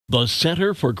The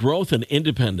Center for Growth and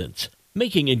Independence,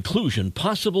 making inclusion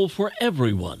possible for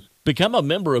everyone. Become a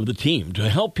member of the team to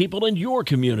help people in your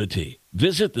community.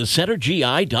 Visit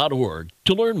thecentergi.org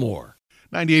to learn more.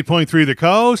 98.3 The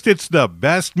Coast. It's the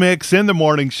best mix in the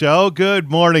morning show.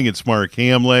 Good morning. It's Mark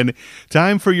Hamlin.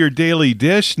 Time for your daily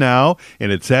dish now,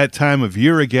 and it's that time of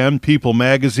year again. People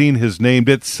magazine has named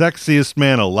it Sexiest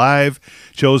Man Alive,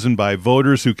 chosen by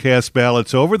voters who cast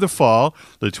ballots over the fall.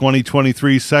 The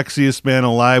 2023 Sexiest Man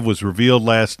Alive was revealed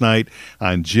last night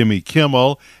on Jimmy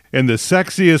Kimmel, and the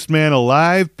Sexiest Man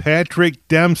Alive, Patrick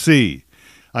Dempsey.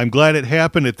 I'm glad it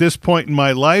happened at this point in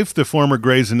my life, the former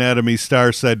Grey's Anatomy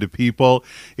star said to People.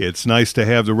 It's nice to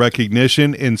have the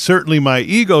recognition, and certainly my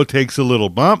ego takes a little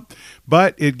bump,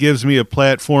 but it gives me a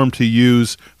platform to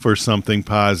use for something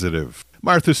positive.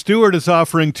 Martha Stewart is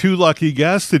offering two lucky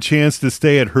guests a chance to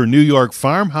stay at her New York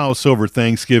farmhouse over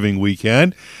Thanksgiving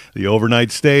weekend. The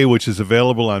overnight stay, which is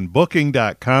available on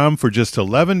Booking.com for just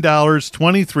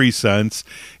 $11.23,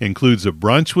 includes a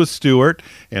brunch with Stewart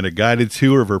and a guided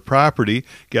tour of her property.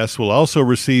 Guests will also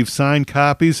receive signed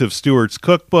copies of Stewart's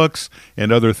cookbooks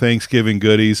and other Thanksgiving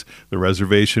goodies. The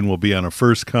reservation will be on a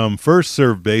first-come,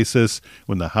 first-served basis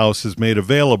when the house is made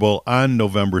available on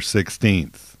November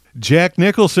 16th. Jack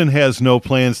Nicholson has no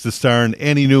plans to star in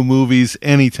any new movies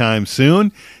anytime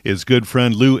soon. His good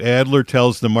friend Lou Adler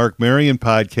tells the Mark Marion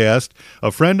podcast,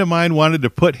 "A friend of mine wanted to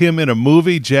put him in a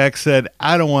movie. Jack said,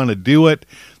 I don't want to do it.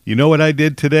 You know what I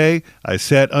did today? I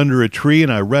sat under a tree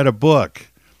and I read a book."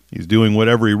 He's doing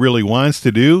whatever he really wants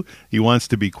to do. He wants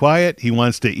to be quiet. He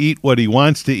wants to eat what he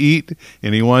wants to eat,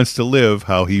 and he wants to live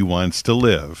how he wants to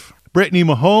live. Brittany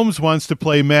Mahomes wants to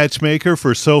play matchmaker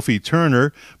for Sophie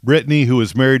Turner. Brittany, who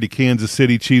is married to Kansas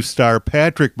City Chiefs star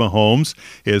Patrick Mahomes,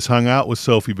 has hung out with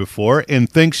Sophie before and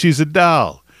thinks she's a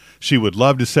doll. She would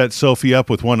love to set Sophie up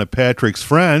with one of Patrick's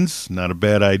friends. Not a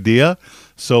bad idea.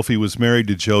 Sophie was married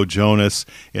to Joe Jonas,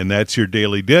 and that's your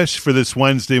daily dish for this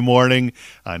Wednesday morning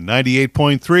on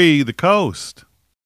 98.3 The Coast.